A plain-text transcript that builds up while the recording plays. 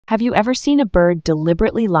Have you ever seen a bird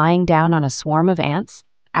deliberately lying down on a swarm of ants,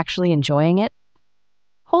 actually enjoying it?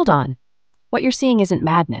 Hold on. What you're seeing isn't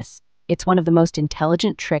madness. It's one of the most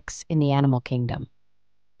intelligent tricks in the animal kingdom.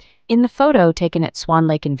 In the photo taken at Swan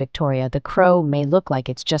Lake in Victoria, the crow may look like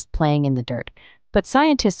it's just playing in the dirt, but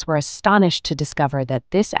scientists were astonished to discover that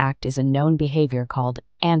this act is a known behavior called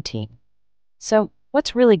anting. So,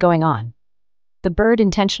 what's really going on? The bird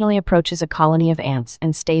intentionally approaches a colony of ants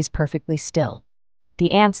and stays perfectly still.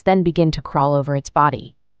 The ants then begin to crawl over its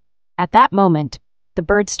body. At that moment, the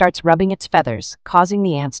bird starts rubbing its feathers, causing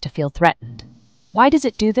the ants to feel threatened. Why does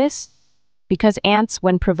it do this? Because ants,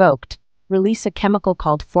 when provoked, release a chemical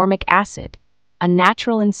called formic acid, a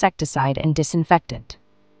natural insecticide and disinfectant.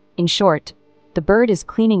 In short, the bird is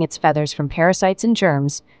cleaning its feathers from parasites and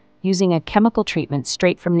germs using a chemical treatment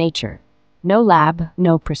straight from nature. No lab,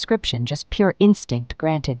 no prescription, just pure instinct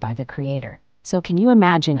granted by the creator. So can you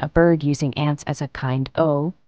imagine a bird using ants as a kind